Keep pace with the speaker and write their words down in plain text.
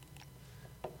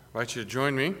I invite you to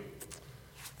join me.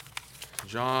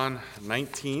 John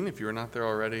 19, if you are not there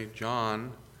already.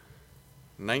 John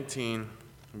 19,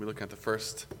 we'll be looking at the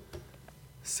first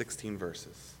 16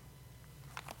 verses.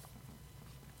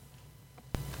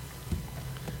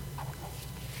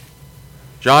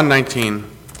 John 19,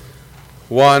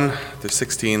 1 through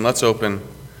 16. Let's open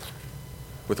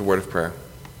with a word of prayer.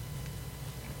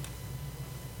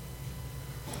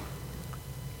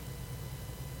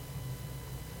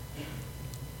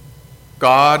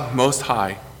 God Most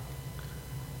High,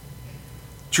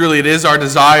 truly it is our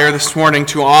desire this morning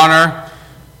to honor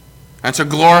and to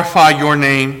glorify your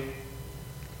name,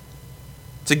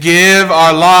 to give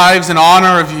our lives in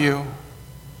honor of you.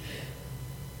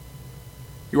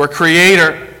 You are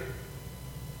Creator,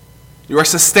 you are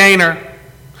Sustainer,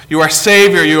 you are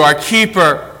Savior, you are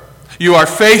Keeper, you are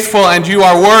faithful, and you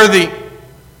are worthy.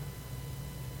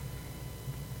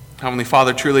 Heavenly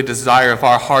Father, truly desire of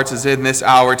our hearts is in this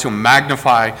hour to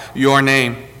magnify your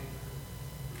name,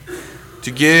 to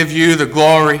give you the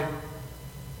glory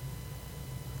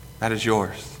that is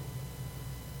yours.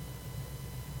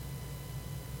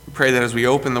 We pray that as we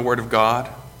open the Word of God,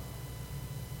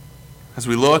 as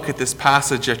we look at this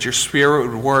passage, that your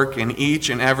Spirit would work in each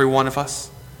and every one of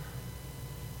us,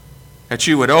 that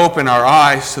you would open our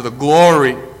eyes to the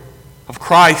glory of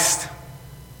Christ,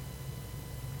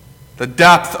 the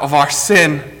depth of our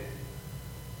sin,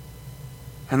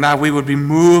 and that we would be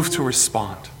moved to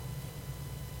respond.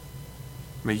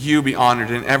 May you be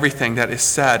honored in everything that is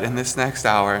said in this next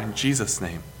hour. In Jesus'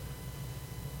 name,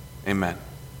 amen.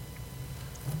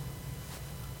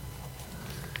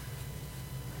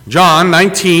 John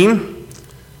 19,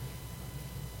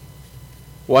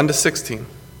 1 to 16.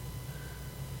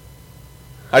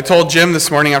 I told Jim this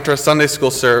morning after a Sunday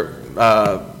school service,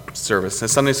 a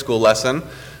Sunday school lesson,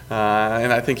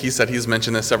 and I think he said he's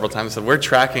mentioned this several times. He said, we're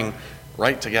tracking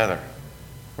right together.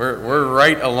 We're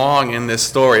right along in this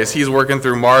story as he's working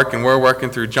through Mark and we're working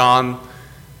through John.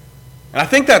 And I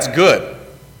think that's good.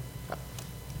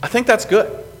 I think that's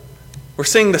good. We're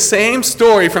seeing the same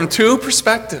story from two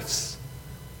perspectives.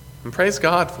 And praise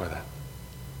God for that.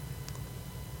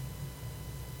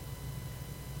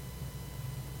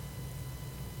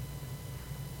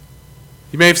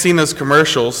 You may have seen those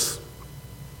commercials.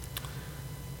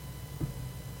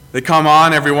 They come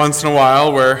on every once in a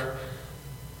while where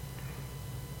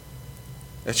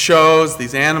it shows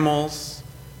these animals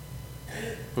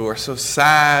who are so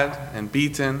sad and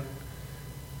beaten.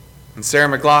 And Sarah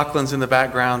McLachlan's in the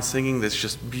background singing this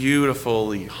just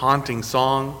beautifully haunting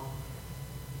song.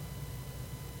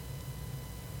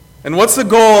 And what's the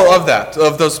goal of that,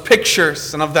 of those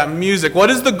pictures and of that music? What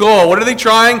is the goal? What are they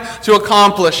trying to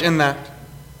accomplish in that?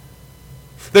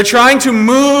 They're trying to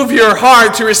move your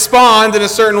heart to respond in a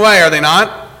certain way, are they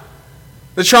not?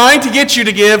 They're trying to get you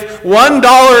to give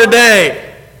 $1 a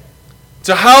day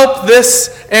to help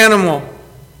this animal,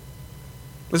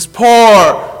 this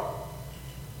poor,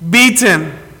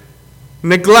 beaten,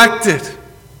 neglected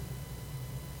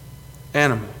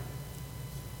animal.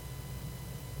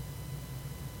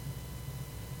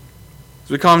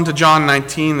 As we come to John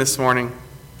 19 this morning,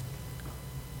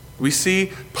 we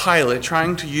see Pilate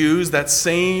trying to use that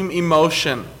same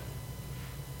emotion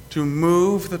to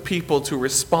move the people to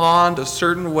respond a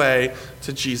certain way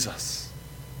to Jesus.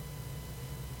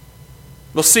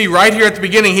 We'll see right here at the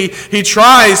beginning, he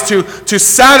tries to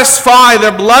satisfy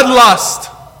their bloodlust,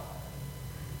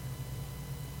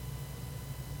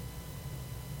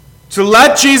 to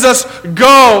let Jesus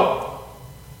go,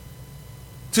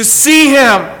 to see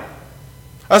him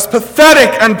as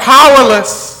pathetic and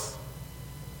powerless.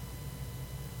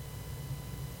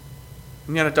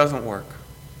 And yet it doesn't work.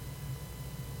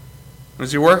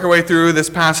 As we work our way through this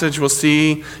passage, we'll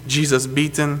see Jesus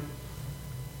beaten,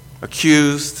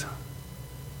 accused,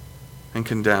 and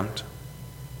condemned.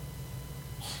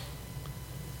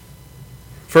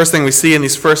 First thing we see in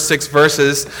these first 6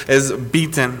 verses is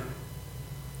beaten.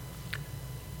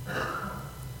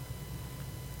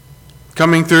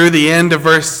 Coming through the end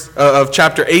of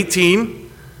chapter 18,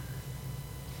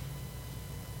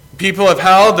 people have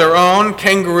held their own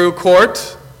kangaroo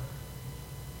court.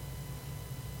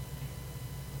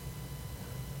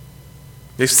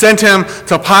 They've sent him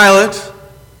to Pilate.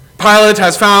 Pilate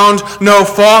has found no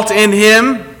fault in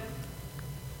him.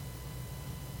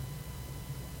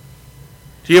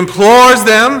 He implores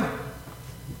them,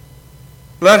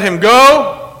 let him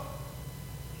go.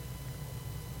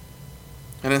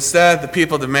 And instead, the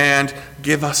people demand,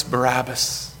 give us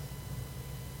Barabbas.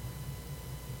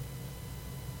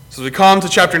 So as we come to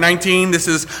chapter 19, this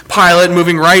is Pilate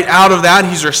moving right out of that.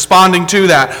 He's responding to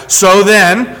that. So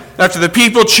then, after the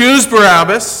people choose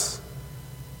Barabbas,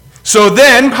 So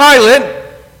then Pilate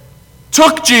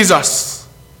took Jesus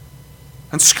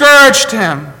and scourged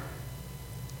him.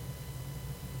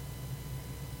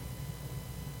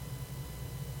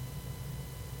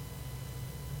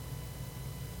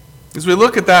 As we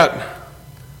look at that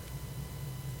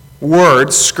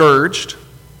word, scourged,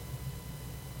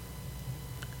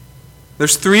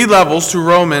 there's 3 levels to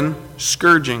Roman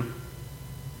scourging.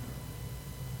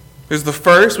 There's the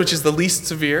first, which is the least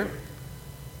severe.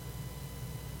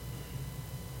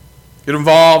 It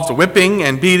involved whipping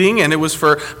and beating, and it was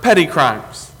for petty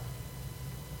crimes.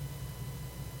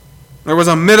 There was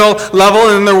a middle level,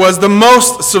 and then there was the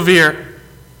most severe.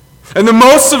 And the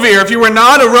most severe, if you were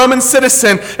not a Roman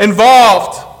citizen,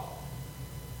 involved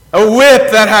a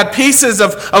whip that had pieces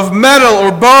of metal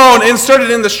or bone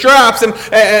inserted in the straps. And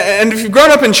if you've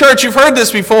grown up in church, you've heard this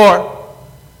before.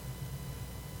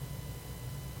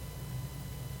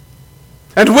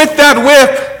 And with that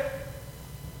whip,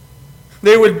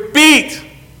 they would beat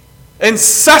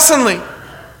incessantly,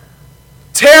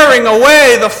 tearing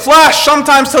away the flesh,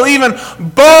 sometimes till even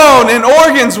bone and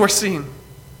organs were seen.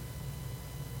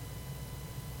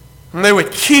 And they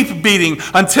would keep beating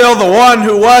until the one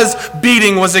who was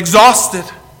beating was exhausted.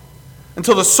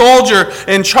 Until the soldier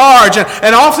in charge,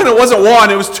 and often it wasn't one,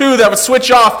 it was 2 that would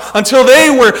switch off until they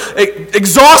were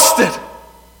exhausted.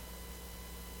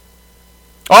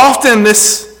 Often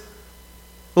this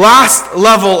last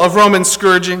level of Roman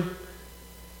scourging,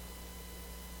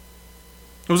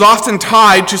 it was often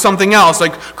tied to something else,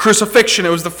 like crucifixion. It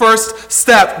was the first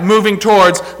step moving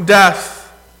towards death.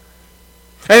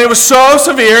 And it was so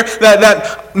severe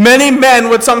that many men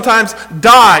would sometimes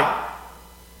die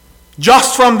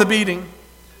just from the beating.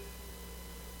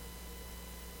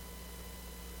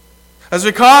 As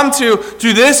we come to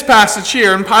this passage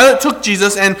here, and Pilate took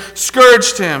Jesus and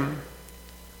scourged him.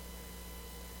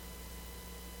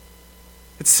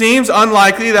 It seems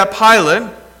unlikely that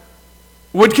Pilate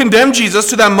would condemn Jesus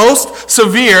to that most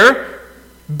severe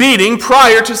beating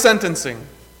prior to sentencing.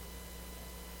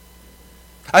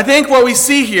 I think what we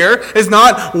see here is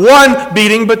not one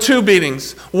beating, but 2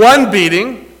 beatings. One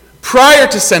beating prior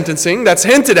to sentencing, that's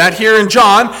hinted at here in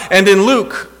John and in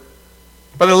Luke,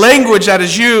 by the language that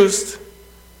is used.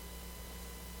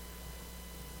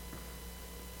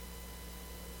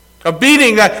 A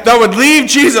beating that would leave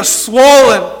Jesus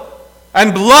swollen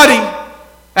and bloody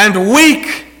and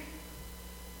weak.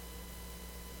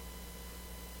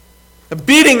 A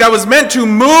beating that was meant to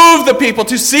move the people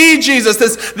to see Jesus,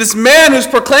 this man who's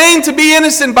proclaimed to be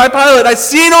innocent by Pilate. I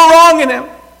see no wrong in him.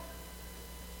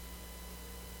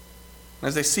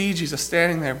 As they see Jesus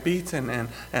standing there beaten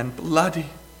and bloody,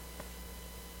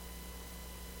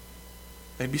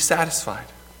 they'd be satisfied.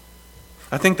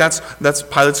 I think that's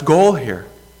Pilate's goal here.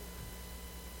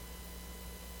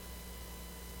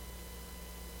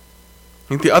 I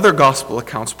think the other gospel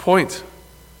accounts point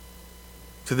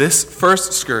to this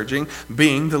first scourging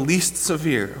being the least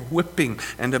severe, whipping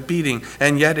and a beating,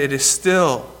 and yet it is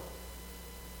still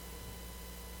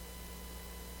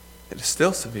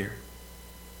severe.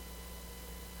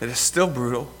 It is still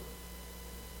brutal.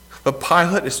 But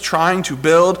Pilate is trying to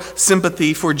build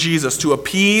sympathy for Jesus, to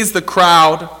appease the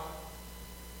crowd.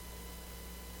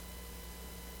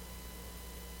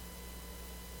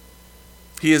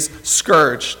 He is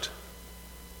scourged.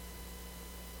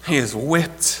 He is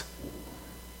whipped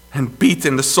and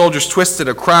beaten. The soldiers twisted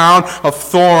a crown of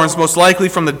thorns, most likely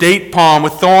from the date palm,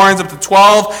 with thorns up to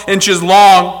 12 inches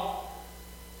long.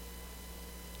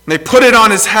 And they put it on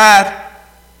his head.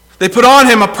 They put on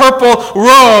him a purple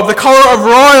robe, the color of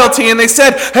royalty, and they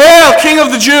said, "Hail, King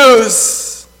of the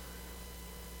Jews!"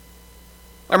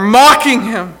 They're mocking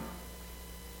him.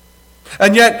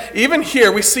 And yet, even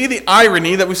here, we see the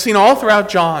irony that we've seen all throughout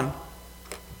John,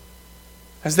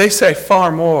 as they say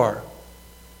far more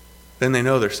than they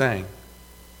know they're saying.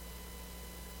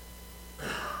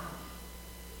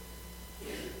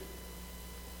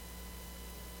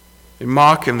 They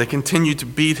mock him. They continue to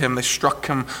beat him. They struck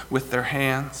him with their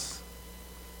hands.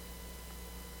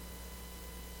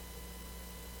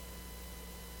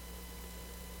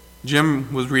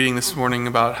 Jim was reading this morning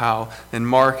about how in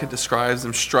Mark it describes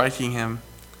them striking him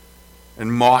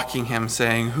and mocking him,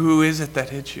 saying, "Who is it that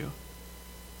hit you?"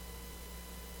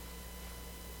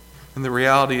 And the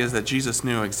reality is that Jesus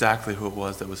knew exactly who it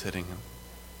was that was hitting him.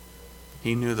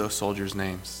 He knew those soldiers'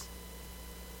 names.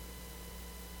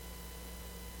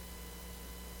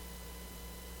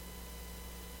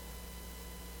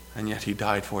 And yet he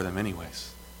died for them anyways.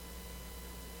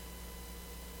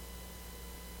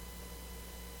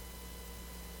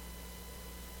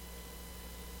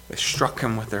 They struck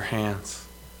him with their hands.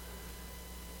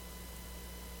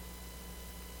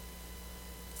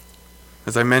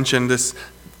 As I mentioned, this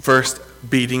first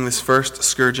beating, this first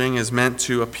scourging is meant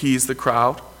to appease the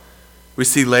crowd. We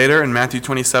see later in Matthew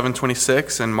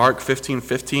 27:26 and Mark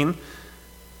 15:15,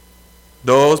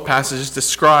 those passages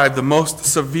describe the most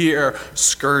severe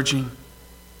scourging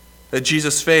that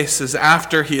Jesus faces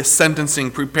after he is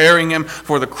sentencing, preparing him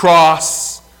for the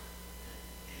cross,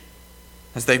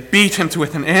 as they beat him to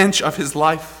within an inch of his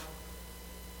life.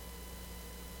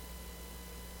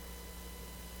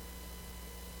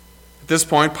 At this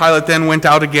point, Pilate then went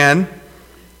out again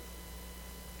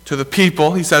to the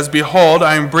people. He says, "Behold,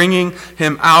 I am bringing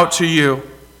him out to you."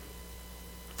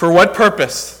 For what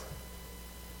purpose?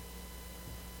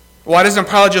 Why doesn't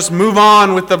Pilate just move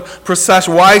on with the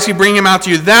procession? Why is he bringing him out to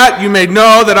you? "That you may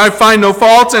know that I find no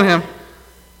fault in him."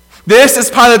 This is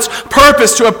Pilate's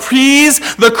purpose, to appease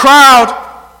the crowd.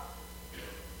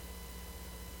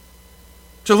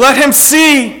 To let them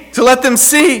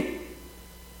see.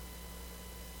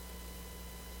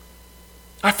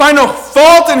 "I find no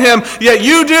fault in him, yet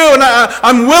you do, and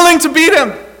I'm willing to beat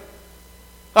him.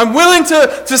 I'm willing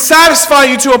to satisfy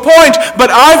you to a point,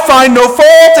 but I find no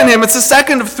fault in him." It's the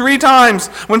second of 3 times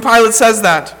when Pilate says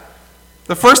that.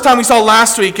 The first time we saw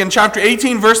last week in chapter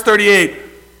 18, verse 38.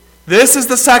 This is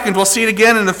the second. We'll see it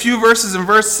again in a few verses in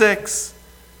verse 6.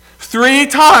 3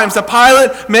 times that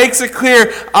Pilate makes it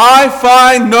clear, "I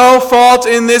find no fault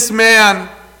in this man."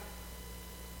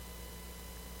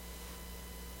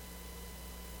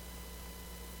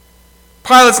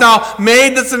 Pilate's now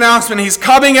made this announcement. He's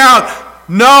coming out.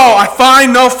 "No, I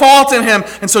find no fault in him."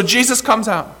 And so Jesus comes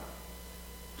out,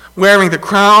 wearing the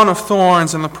crown of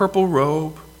thorns and the purple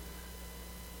robe.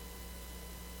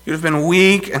 He would have been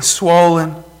weak and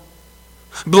swollen.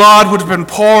 Blood would have been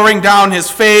pouring down his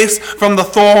face from the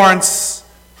thorns.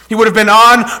 He would have been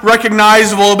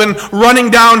unrecognizable, been running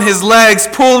down his legs,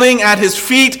 pulling at his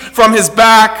feet from his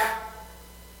back.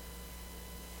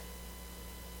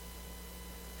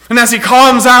 And as he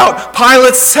comes out,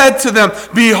 Pilate said to them,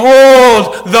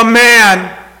 "Behold the man."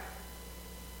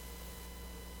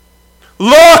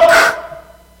 Look,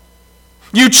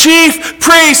 you chief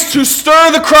priests who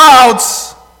stir the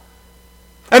crowds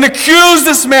and accuse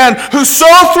this man who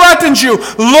so threatens you.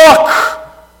 Look,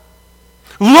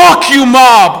 you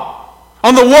mob,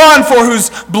 on the one for whose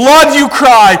blood you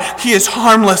cry. He is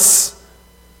harmless.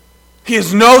 He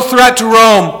is no threat to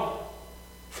Rome.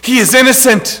 He is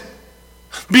innocent.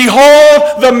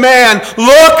 Behold the man.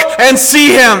 Look and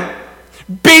see him,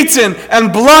 beaten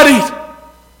and bloodied.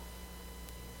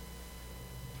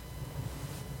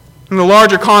 In the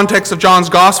larger context of John's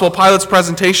Gospel, Pilate's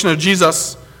presentation of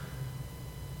Jesus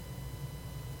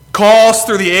calls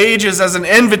through the ages as an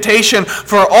invitation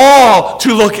for all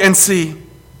to look and see.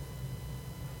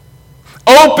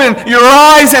 Open your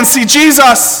eyes and see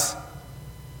Jesus,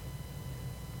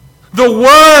 the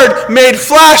Word made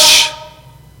flesh,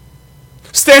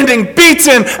 standing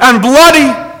beaten and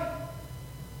bloody,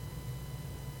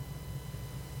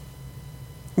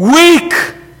 weak,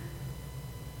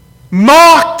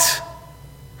 mocked,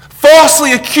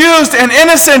 falsely accused and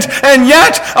innocent, and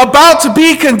yet about to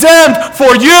be condemned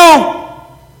for you.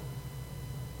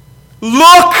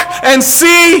 Look and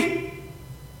see.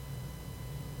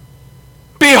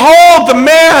 Behold the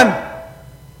man,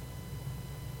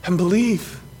 and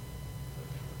believe.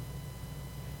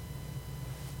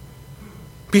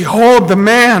 Behold the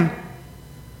man.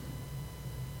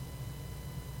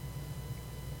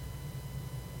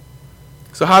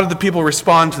 So how did the people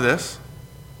respond to this?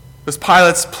 Does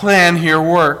Pilate's plan here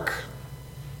work?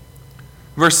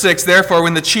 Verse 6, therefore,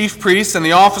 when the chief priests and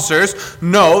the officers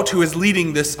note who is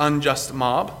leading this unjust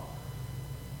mob,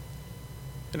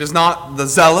 it is not the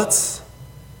zealots,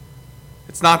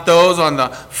 it's not those on the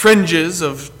fringes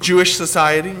of Jewish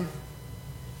society,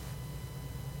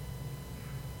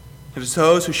 it is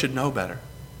those who should know better.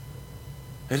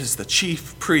 It is the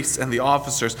chief priests and the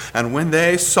officers, and when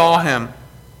they saw him,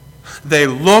 they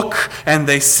look and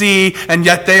they see, and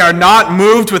yet they are not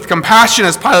moved with compassion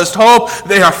as Pilate's hope.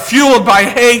 They are fueled by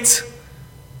hate.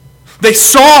 They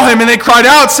saw him and they cried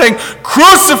out, saying,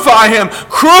 "Crucify him!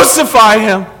 Crucify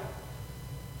him!"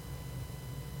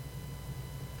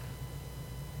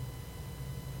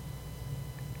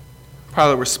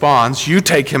 Pilate responds, "You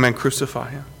take him and crucify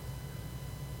him."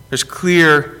 There's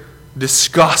clear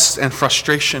disgust and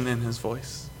frustration in his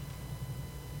voice.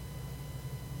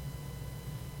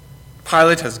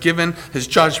 Pilate has given his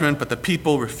judgment, but the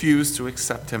people refuse to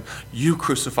accept him. You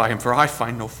crucify him, for I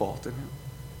find no fault in him.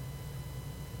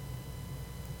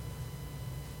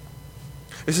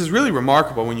 This is really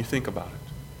remarkable when you think about it.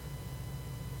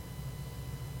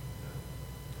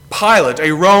 Pilate,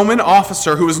 a Roman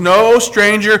officer who was no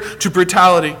stranger to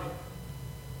brutality,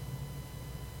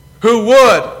 who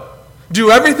would do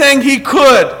everything he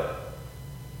could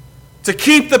to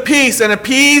keep the peace and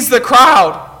appease the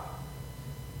crowd.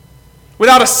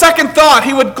 Without a second thought,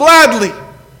 he would gladly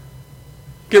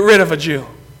get rid of a Jew.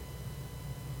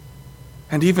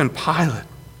 And even Pilate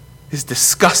is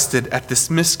disgusted at this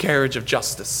miscarriage of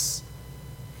justice.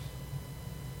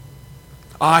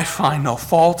 I find no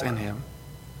fault in him.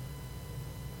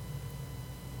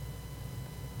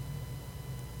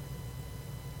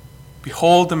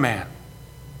 Behold the man,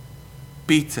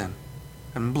 beaten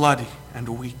and bloody and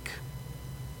weak.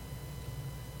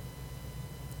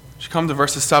 As you come to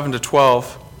verses 7 to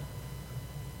 12,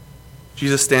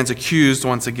 Jesus stands accused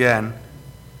once again.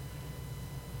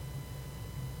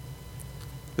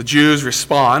 The Jews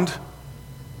respond,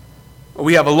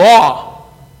 we have a law.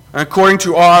 And according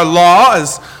to our law,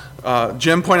 as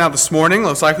Jim pointed out this morning,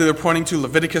 most likely they're pointing to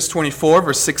Leviticus 24,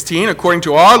 verse 16. According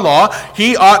to our law,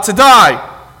 he ought to die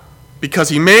because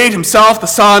he made himself the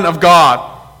Son of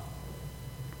God.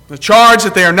 The charge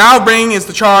that they are now bringing is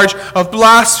the charge of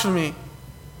blasphemy.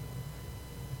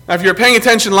 Now, if you were paying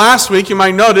attention last week, you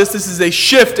might notice this is a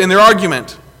shift in their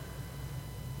argument.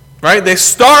 Right? They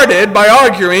started by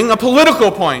arguing a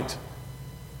political point.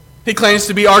 He claims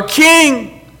to be our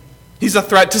king. He's a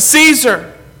threat to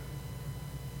Caesar.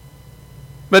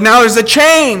 But now there's a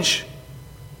change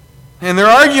in their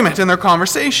argument, in their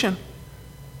conversation.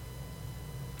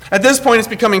 At this point, it's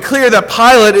becoming clear that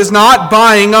Pilate is not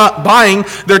buying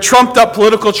their trumped-up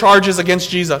political charges against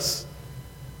Jesus.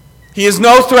 He is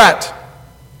no threat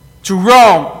to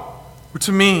Rome or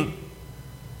to me.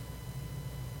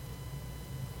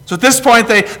 So at this point,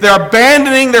 they're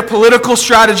abandoning their political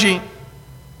strategy.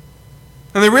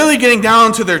 And they're really getting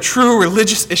down to their true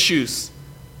religious issues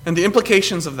and the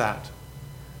implications of that.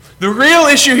 The real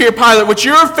issue here, Pilate, what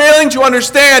you're failing to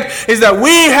understand is that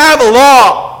we have a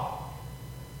law.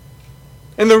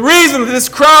 And the reason that this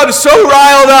crowd is so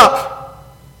riled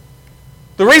up,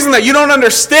 the reason that you don't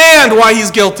understand why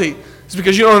he's guilty, is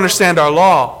because you don't understand our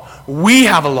law. We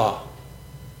have a law.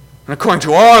 And according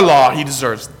to our law, he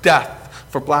deserves death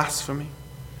for blasphemy.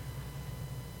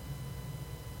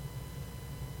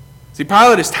 See,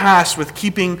 Pilate is tasked with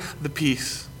keeping the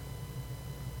peace.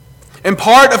 And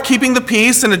part of keeping the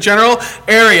peace in a general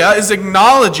area is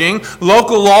acknowledging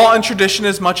local law and tradition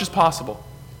as much as possible.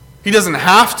 He doesn't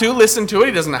have to listen to it,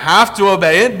 he doesn't have to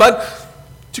obey it, but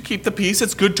to keep the peace,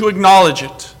 it's good to acknowledge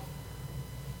it.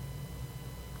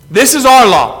 This is our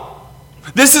law.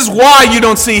 This is why you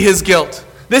don't see his guilt.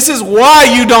 This is why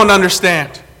you don't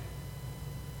understand.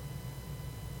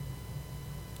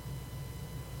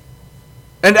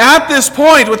 And at this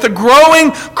point, with the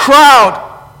growing crowd,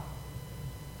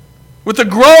 with the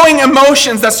growing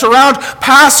emotions that surround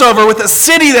Passover, with a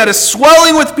city that is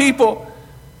swelling with people,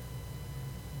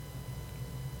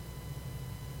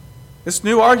 this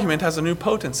new argument has a new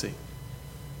potency.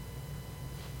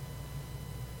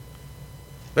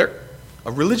 They're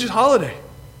a religious holiday,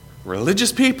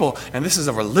 religious people, and this is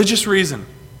a religious reason.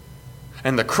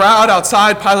 And the crowd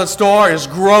outside Pilate's door is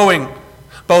growing,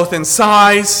 both in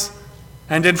size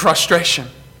and in frustration.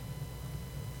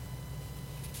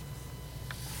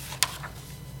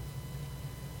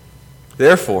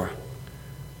 Therefore,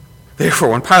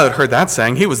 when Pilate heard that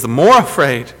saying, he was the more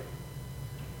afraid.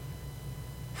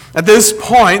 At this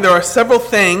point, there are several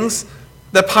things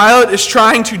that Pilate is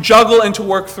trying to juggle and to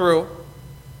work through.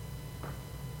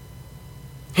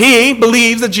 He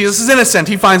believes that Jesus is innocent.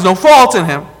 He finds no fault in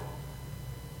him.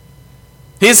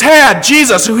 He's had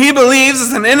Jesus, who he believes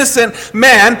is an innocent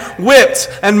man, whipped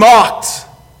and mocked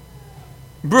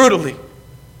brutally.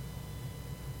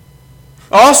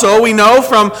 Also, we know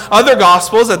from other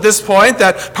Gospels at this point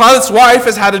that Pilate's wife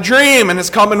has had a dream and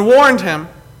has come and warned him.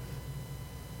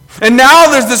 And now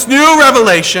there's this new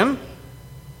revelation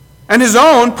and his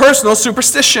own personal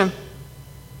superstition.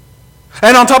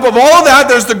 And on top of all of that,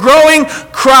 there's the growing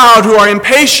crowd who are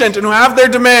impatient and who have their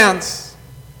demands.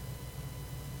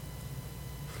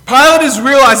 Pilate is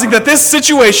realizing that this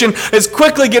situation is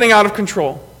quickly getting out of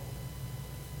control.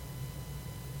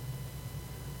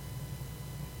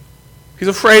 He's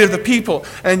afraid of the people,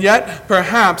 and yet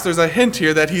perhaps there's a hint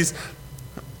here that he's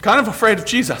kind of afraid of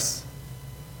Jesus.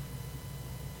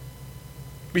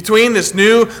 Between this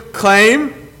new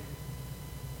claim,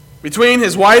 between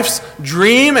his wife's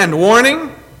dream and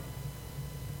warning,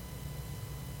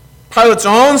 Pilate's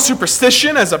own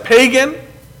superstition as a pagan,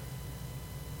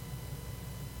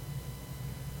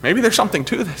 maybe there's something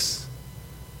to this.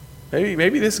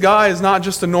 Maybe this guy is not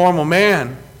just a normal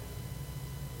man.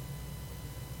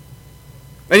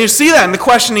 And you see that in the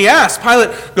question he asked.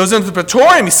 Pilate goes into the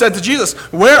praetorium. He said to Jesus,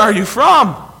 "Where are you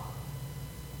from?"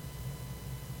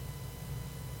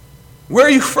 Where are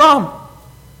you from?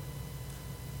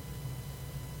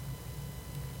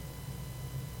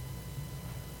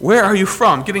 Where are you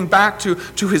from? Getting back to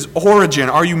his origin.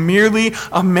 Are you merely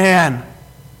a man?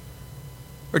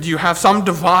 Or do you have some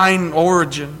divine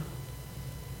origin?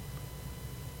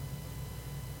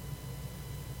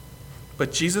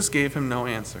 But Jesus gave him no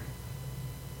answer.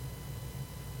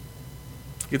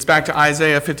 Gets back to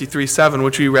Isaiah 53:7,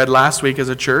 which we read last week as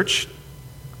a church.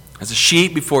 As a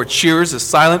sheep before its shearers is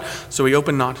silent, so he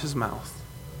opened not his mouth.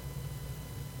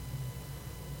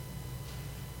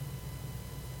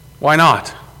 Why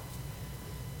not?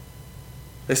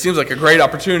 It seems like a great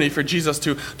opportunity for Jesus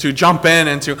to jump in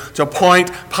and to point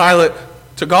Pilate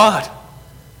to God.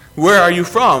 Where are you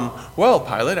from? Well,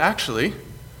 Pilate, actually,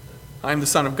 I am the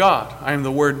Son of God. I am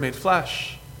the Word made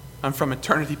flesh. I'm from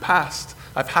eternity past.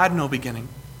 I've had no beginning.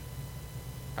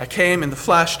 I came in the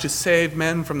flesh to save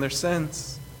men from their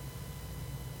sins.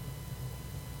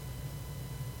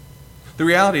 The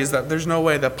reality is that there's no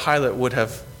way that Pilate would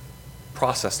have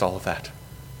processed all of that.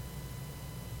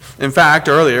 In fact,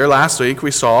 earlier, last week,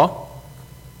 we saw,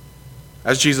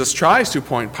 as Jesus tries to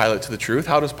point Pilate to the truth,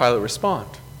 how does Pilate respond?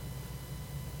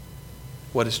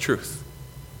 What is truth?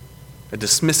 A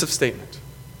dismissive statement.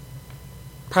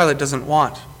 Pilate doesn't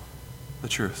want the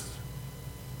truth.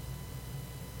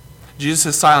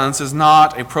 Jesus' silence is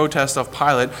not a protest of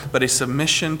Pilate, but a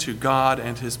submission to God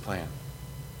and his plan.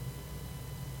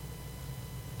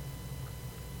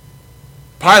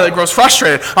 Pilate grows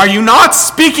frustrated. Are you not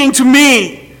speaking to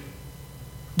me?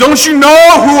 Don't you know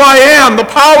who I am, the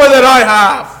power that I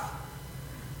have?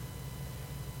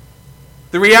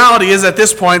 The reality is, at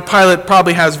this point, Pilate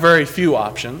probably has very few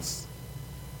options.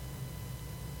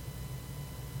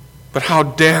 But how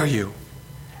dare you?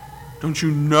 Don't you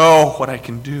know what I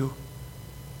can do?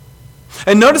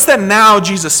 And notice that now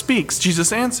Jesus speaks.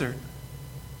 Jesus answered.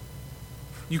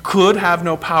 You could have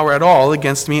no power at all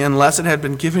against me unless it had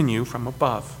been given you from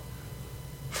above.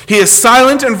 He is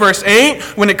silent in verse 8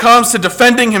 when it comes to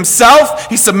defending himself.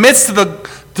 He submits to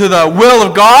the will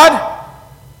of God.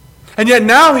 And yet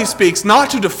now he speaks not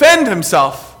to defend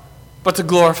himself, but to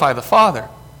glorify the Father.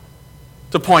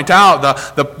 To point out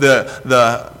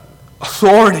the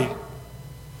authority,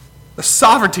 the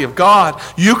sovereignty of God.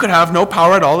 You could have no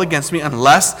power at all against me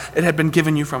unless it had been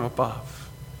given you from above.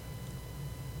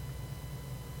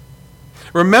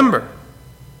 Remember,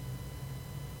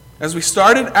 as we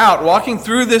started out walking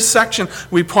through this section,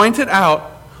 we pointed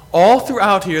out all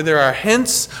throughout here there are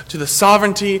hints to the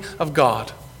sovereignty of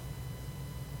God.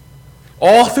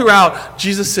 All throughout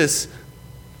Jesus'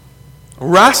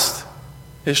 arrest,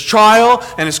 his trial,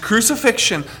 and his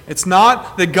crucifixion, it's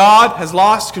not that God has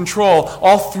lost control.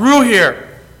 All through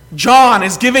here, John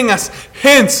is giving us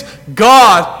hints.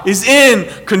 God is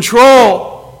in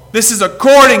control. This is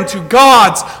according to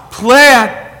God's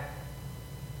plan.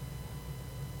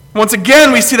 Once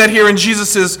again, we see that here in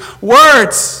Jesus'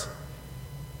 words.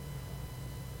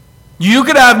 You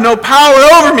could have no power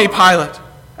over me, Pilate,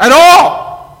 at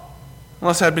all,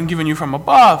 unless I had been given you from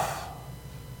above.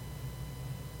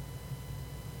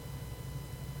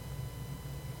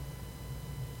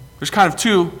 There's kind of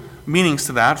two meanings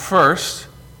to that. First,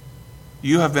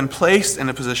 you have been placed in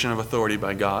a position of authority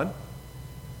by God,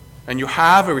 and you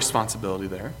have a responsibility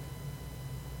there.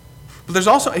 But there's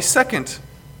also a second,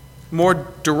 more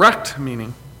direct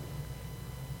meaning.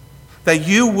 That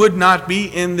you would not be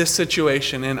in this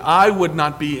situation, and I would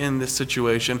not be in this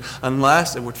situation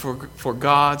unless it were for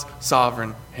God's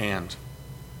sovereign hand.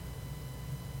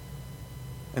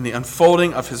 And the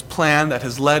unfolding of his plan that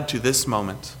has led to this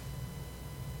moment.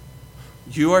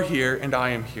 You are here and I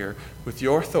am here with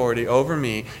your authority over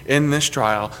me in this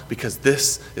trial because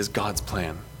this is God's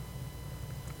plan.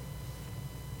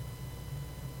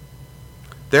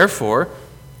 Therefore,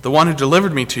 the one who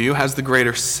delivered me to you has the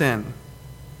greater sin.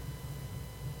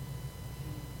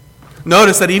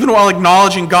 Notice that even while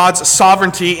acknowledging God's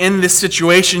sovereignty in this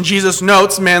situation, Jesus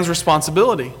notes man's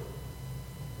responsibility.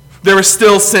 There is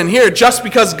still sin here. Just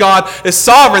because God is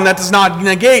sovereign, that does not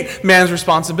negate man's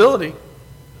responsibility.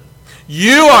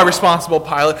 You are responsible,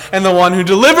 Pilate, and the one who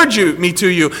delivered me to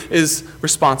you is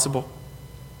responsible.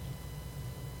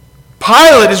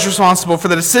 Pilate is responsible for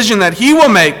the decision that he will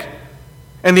make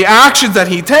and the actions that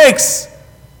he takes.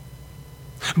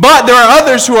 But there are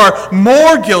others who are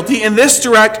more guilty in this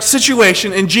direct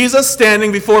situation in Jesus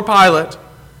standing before Pilate.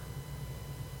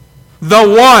 The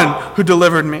one who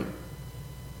delivered me.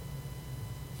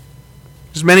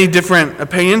 There's many different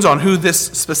opinions on who this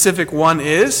specific one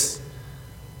is.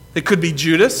 It could be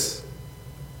Judas.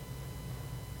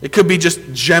 It could be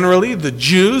just generally the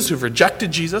Jews who've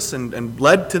rejected Jesus and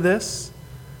led to this.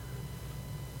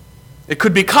 It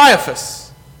could be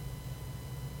Caiaphas,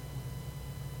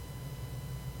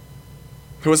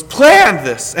 who has planned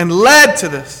this and led to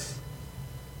this.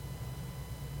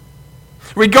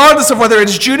 Regardless of whether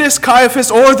it's Judas,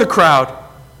 Caiaphas, or the crowd,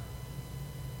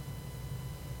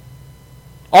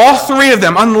 all three of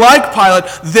them, unlike Pilate,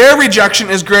 their rejection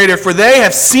is greater, for they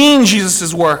have seen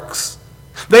Jesus' works.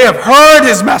 They have heard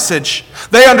his message.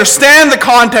 They understand the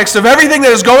context of everything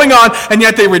that is going on, and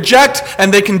yet they reject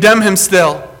and they condemn him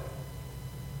still.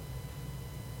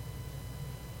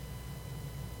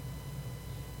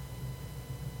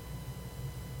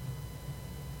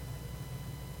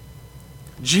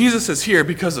 Jesus is here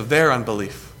because of their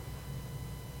unbelief,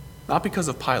 not because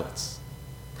of Pilate's.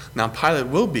 Now, Pilate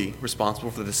will be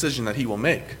responsible for the decision that he will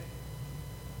make.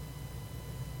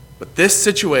 But this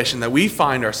situation that we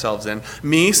find ourselves in,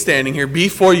 me standing here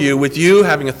before you, with you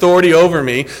having authority over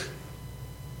me,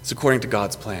 is according to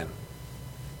God's plan.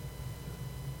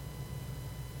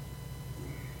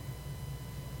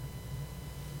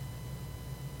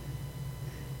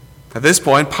 At this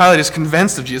point, Pilate is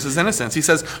convinced of Jesus' innocence. He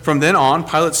says, from then on,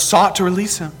 Pilate sought to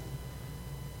release him.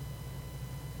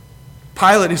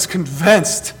 Pilate is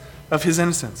convinced of his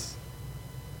innocence.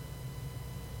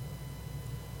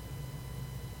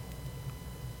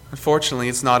 Unfortunately,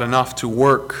 it's not enough to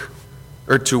work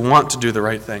or to want to do the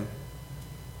right thing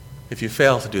if you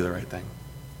fail to do the right thing.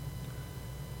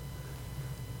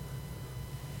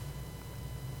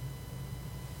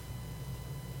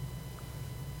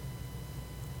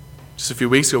 Just a few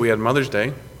weeks ago, we had Mother's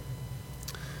Day,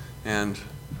 and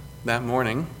that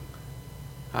morning,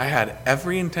 I had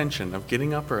every intention of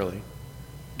getting up early,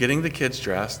 getting the kids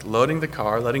dressed, loading the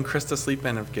car, letting Krista sleep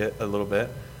in a little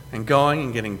bit, and going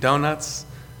and getting donuts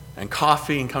and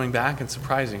coffee and coming back and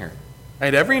surprising her. I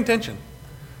had every intention.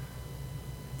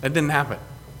 It didn't happen.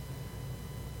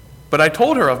 But I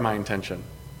told her of my intention.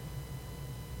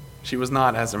 She was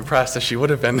not as impressed as she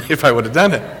would have been if I would have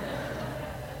done it.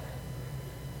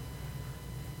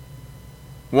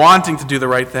 Wanting to do the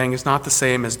right thing is not the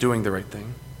same as doing the right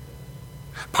thing.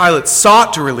 Pilate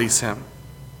sought to release him.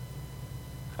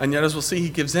 And yet, as we'll see, he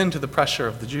gives in to the pressure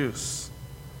of the Jews.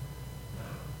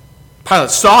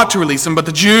 Pilate sought to release him, but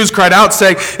the Jews cried out,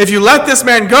 saying, if you let this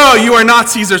man go, you are not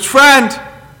Caesar's friend.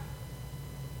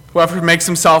 Whoever makes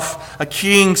himself a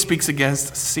king speaks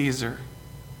against Caesar.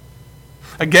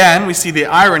 Again, we see the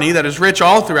irony that is rich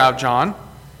all throughout John.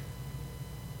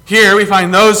 Here we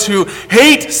find those who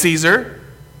hate Caesar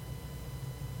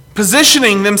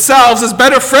positioning themselves as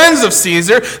better friends of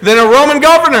Caesar than a Roman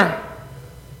governor.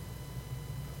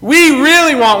 We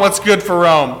really want what's good for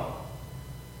Rome.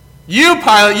 You,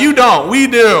 Pilate, you don't. We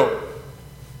do.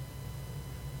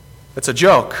 It's a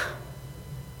joke.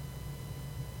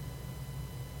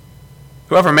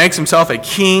 Whoever makes himself a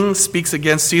king speaks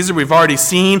against Caesar. We've already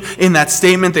seen in that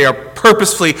statement they are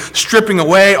purposefully stripping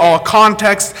away all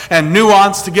context and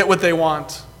nuance to get what they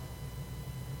want.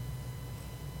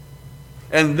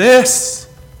 And this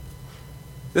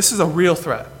is a real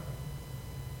threat.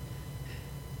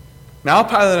 Now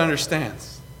Pilate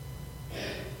understands.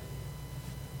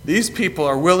 These people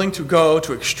are willing to go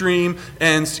to extreme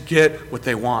ends to get what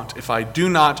they want. If I do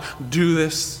not do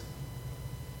this,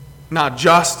 not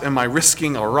just am I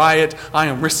risking a riot, I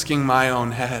am risking my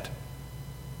own head.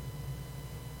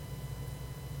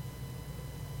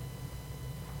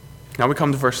 Now we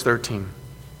come to verse 13,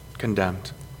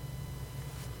 condemned.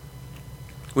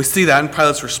 We see that in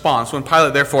Pilate's response. When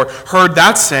Pilate therefore heard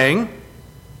that saying,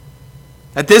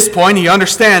 at this point he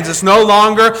understands it's no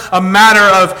longer a matter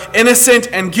of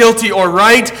innocent and guilty or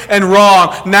right and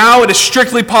wrong. Now it is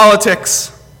strictly politics.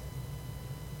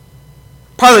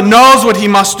 Pilate knows what he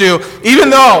must do, even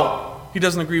though he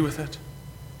doesn't agree with it.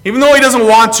 Even though he doesn't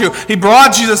want to. He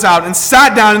brought Jesus out and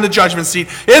sat down in the judgment seat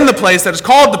in the place that is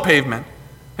called the pavement,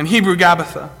 in Hebrew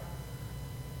Gabbatha.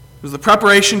 It was the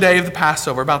preparation day of the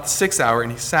Passover, about the 6th hour,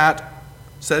 and he said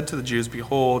to the Jews,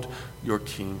 behold your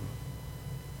king.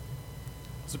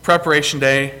 It was the preparation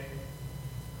day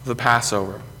of the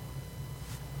Passover.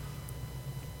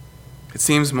 It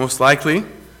seems most likely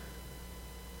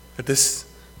that this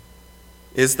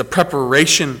is the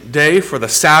preparation day for the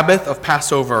Sabbath of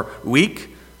Passover week.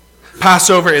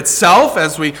 Passover itself,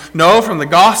 as we know from the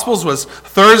Gospels, was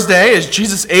Thursday as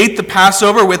Jesus ate the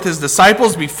Passover with his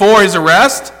disciples before his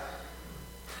arrest.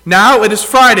 Now it is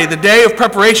Friday, the day of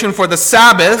preparation for the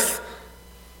Sabbath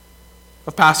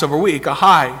of Passover week, a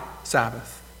high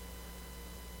Sabbath,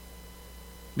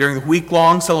 during the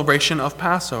week-long celebration of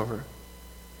Passover.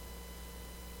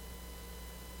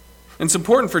 And it's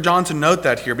important for John to note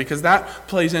that here because that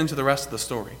plays into the rest of the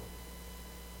story.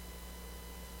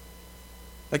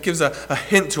 That gives a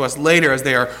hint to us later as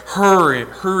they are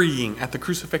hurrying at the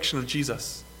crucifixion of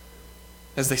Jesus,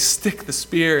 as they stick the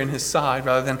spear in his side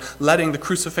rather than letting the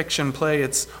crucifixion play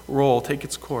its role, take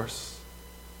its course.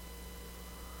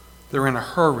 They're in a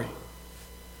hurry.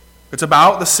 It's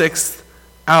about the 6th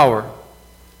hour.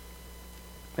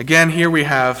 Again, here we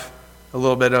have a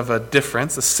little bit of a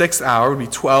difference. The 6th hour would be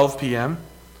 12 p.m.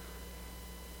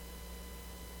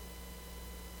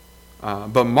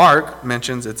 But Mark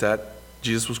mentions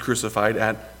Jesus was crucified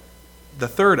at the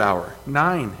 3rd hour,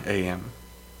 9 a.m.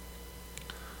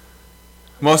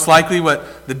 Most likely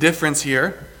what the difference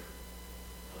here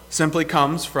simply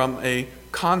comes from a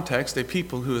context, a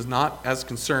people who is not as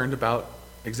concerned about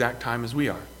exact time as we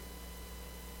are.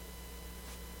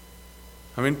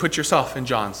 I mean, put yourself in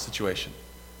John's situation.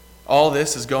 All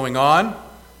this is going on.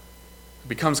 It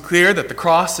becomes clear that the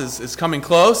cross is coming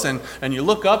close, and you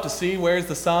look up to see where's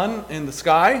the sun in the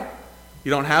sky. You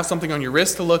don't have something on your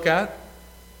wrist to look at.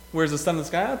 Where's the sun in the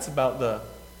sky? It's about the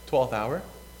 12th hour.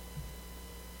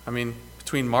 I mean,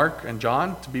 between Mark and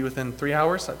John, to be within 3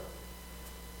 hours,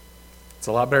 it's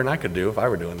a lot better than I could do if I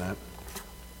were doing that.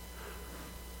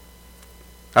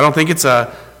 I don't think it's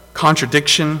a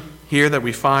contradiction here that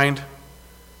we find.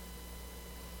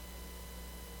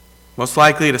 Most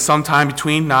likely it is sometime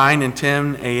between 9 and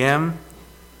 10 a.m.,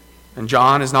 and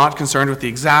John is not concerned with the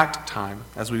exact time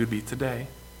as we would be today.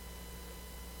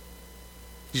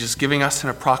 He's just giving us an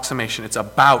approximation. It's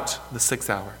about the 6th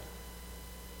hour.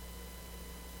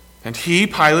 And he,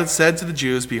 Pilate, said to the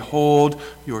Jews, "Behold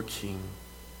your king."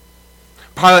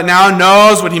 Pilate now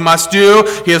knows what he must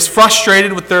do. He is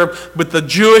frustrated with the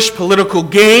Jewish political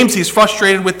games. He's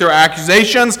frustrated with their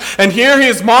accusations. And here he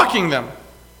is mocking them.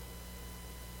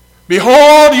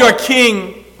 "Behold your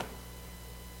king.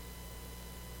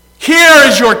 Here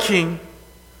is your king.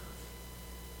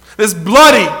 This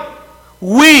bloody,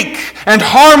 weak, and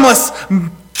harmless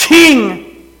king.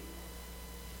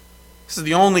 This is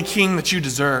the only king that you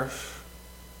deserve.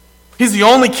 He's the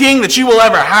only king that you will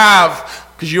ever have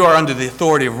because you are under the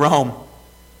authority of Rome."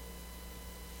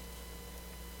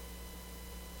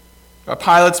 From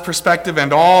Pilate's perspective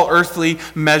and all earthly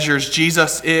measures,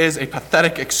 Jesus is a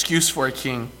pathetic excuse for a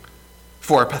king,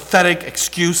 for a pathetic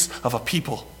excuse of a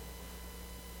people.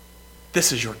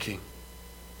 This is your king.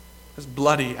 This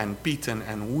bloody and beaten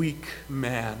and weak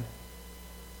man.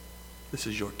 This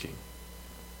is your king.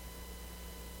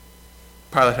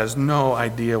 Pilate has no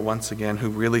idea, once again, who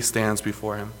really stands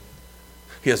before him.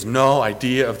 He has no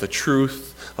idea of the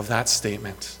truth of that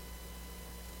statement.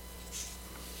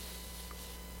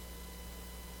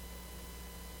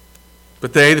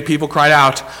 But they, the people, cried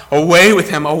out, away with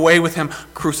him,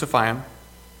 crucify him."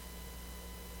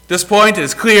 At this point, it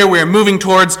is clear we are moving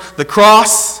towards the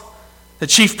cross. The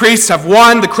chief priests have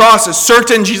won. The cross is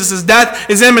certain. Jesus' death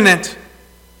is imminent.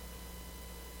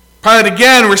 Pilate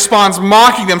again responds,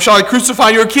 mocking them, "Shall I crucify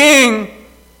your king?"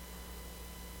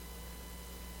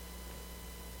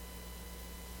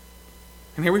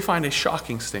 And here we find a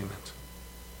shocking statement.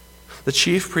 The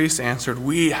chief priests answered,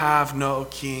 "We have no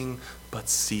king but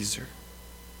Caesar."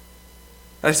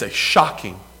 That is a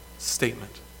shocking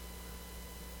statement.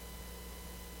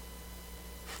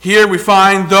 Here we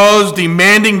find those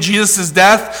demanding Jesus'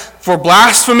 death for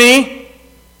blasphemy.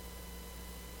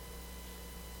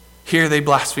 Here they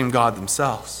blaspheme God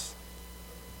themselves.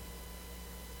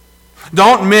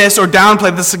 Don't miss or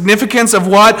downplay the significance of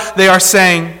what they are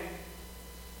saying.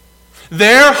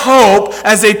 Their hope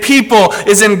as a people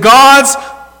is in God's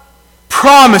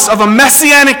promise of a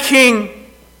messianic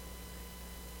king.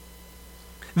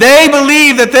 They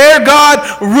believe that their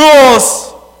God rules.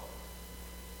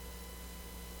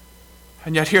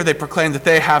 And yet here they proclaim that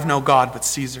they have no God but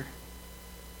Caesar.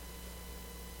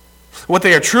 What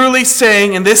they are truly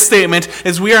saying in this statement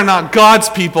is we are not God's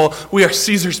people, we are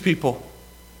Caesar's people.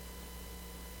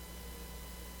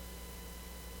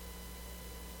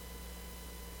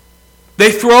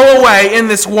 They throw away in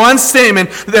this one statement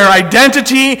their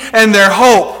identity and their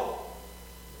hope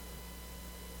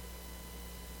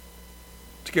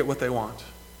to get what they want.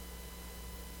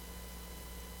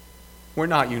 We're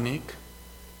not unique.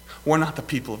 We're not the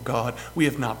people of God. We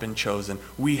have not been chosen.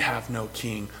 We have no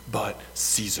king but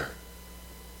Caesar.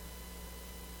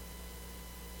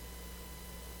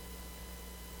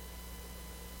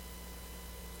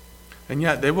 And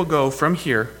yet they will go from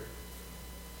here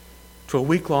to a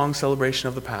week-long celebration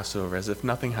of the Passover as if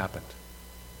nothing happened.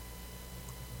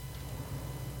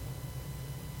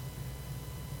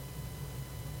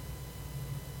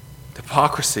 The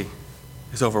hypocrisy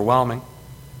is overwhelming.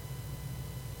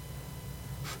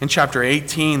 In chapter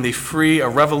 18, they free a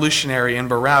revolutionary in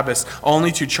Barabbas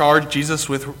only to charge Jesus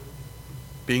with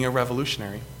being a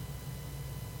revolutionary.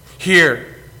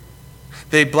 Here,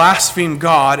 they blaspheme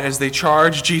God as they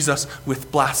charge Jesus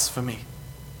with blasphemy.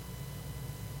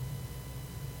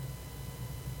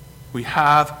 We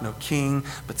have no king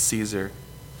but Caesar.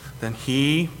 Then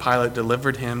Pilate,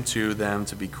 delivered him to them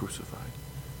to be crucified.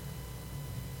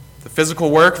 The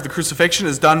physical work of the crucifixion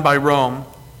is done by Rome,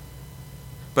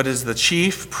 but it is the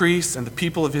chief priests and the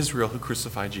people of Israel who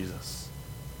crucify Jesus.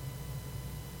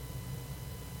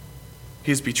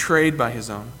 He is betrayed by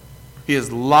his own. He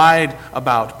is lied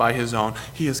about by his own.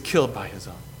 He is killed by his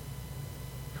own.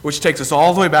 Which takes us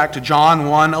all the way back to John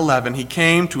 1:11. He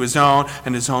came to his own,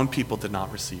 and his own people did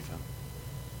not receive him.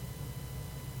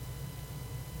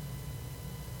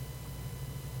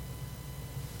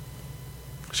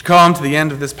 We should come to the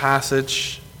end of this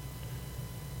passage.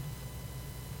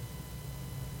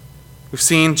 We've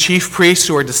seen chief priests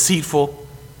who are deceitful,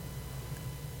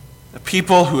 a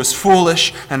people who is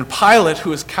foolish, and Pilate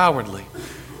who is cowardly.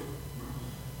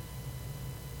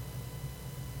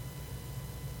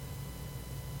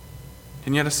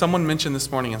 And yet, as someone mentioned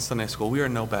this morning in Sunday school, we are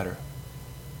no better.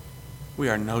 We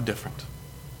are no different.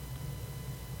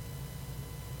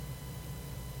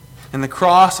 In the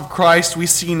cross of Christ, we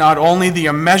see not only the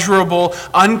immeasurable,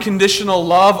 unconditional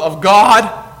love of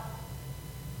God,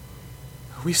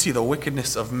 we see the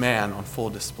wickedness of man on full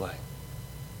display.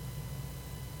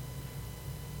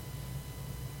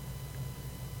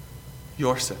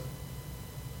 Your sin,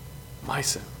 my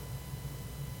sin.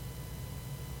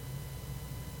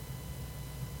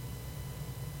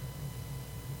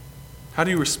 How do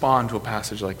you respond to a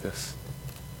passage like this?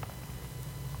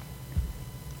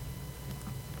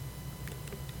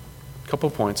 A couple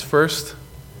points. First,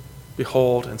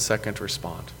 behold, and second,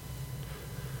 respond.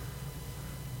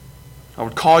 I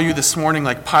would call you this morning,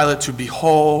 like Pilate, to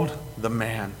behold the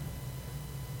man.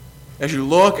 As you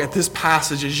look at this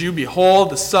passage, as you behold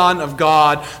the Son of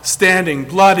God standing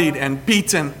bloodied and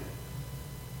beaten,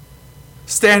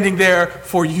 standing there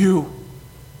for you.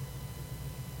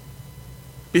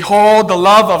 Behold the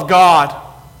love of God.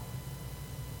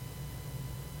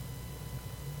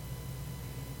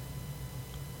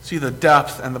 See the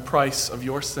depth and the price of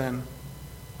your sin.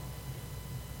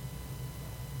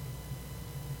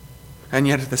 And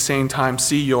yet at the same time,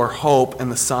 see your hope in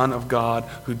the Son of God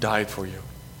who died for you.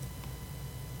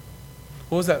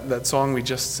 What was that song we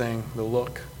just sang, The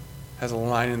Look? Has a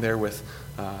line in there with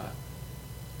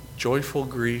joyful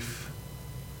grief.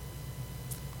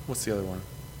 What's the other one?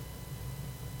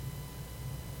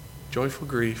 Joyful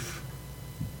grief,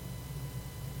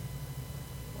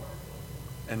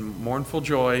 and mournful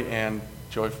joy, and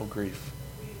joyful grief.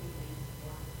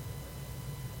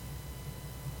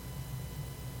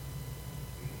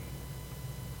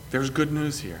 There's good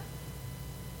news here.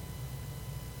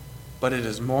 But it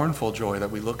is mournful joy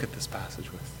that we look at this passage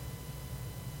with.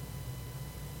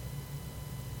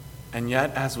 And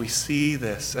yet, as we see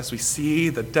this, as we see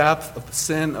the depth of the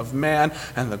sin of man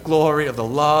and the glory of the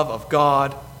love of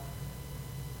God,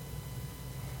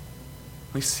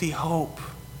 we see hope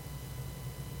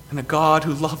in a God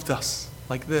who loved us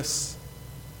like this.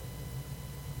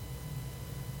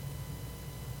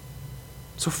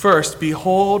 So first,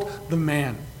 behold the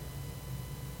man.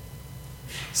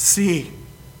 See,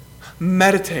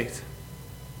 meditate,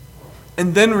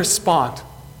 and then respond.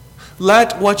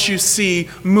 Let what you see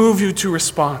move you to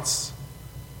response.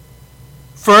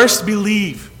 First,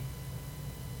 believe.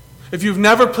 If you've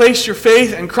never placed your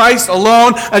faith in Christ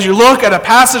alone, as you look at a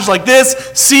passage like this,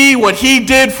 see what He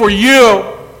did for you.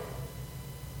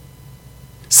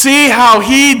 See how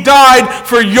He died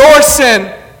for your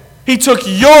sin. He took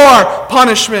your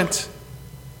punishment.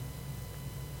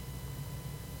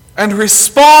 And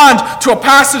respond to a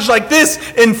passage like this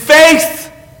in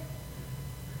faith.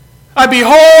 I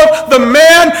behold the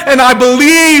man and I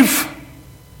believe.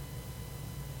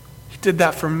 He did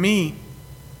that for me.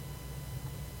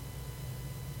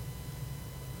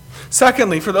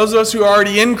 Secondly, for those of us who are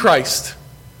already in Christ,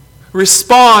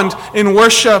 respond in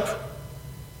worship.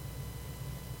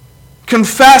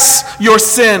 Confess your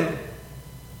sin.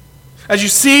 As you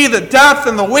see the depth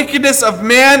and the wickedness of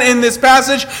man in this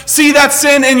passage, see that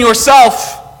sin in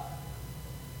yourself.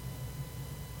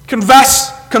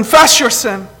 Confess your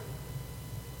sin.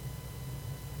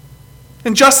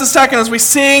 In just a second, as we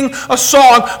sing a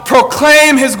song,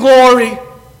 proclaim His glory.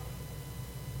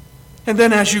 And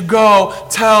then as you go,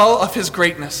 tell of His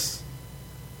greatness.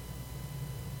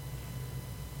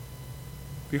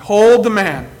 Behold the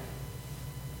man,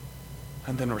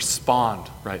 and then respond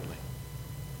rightly.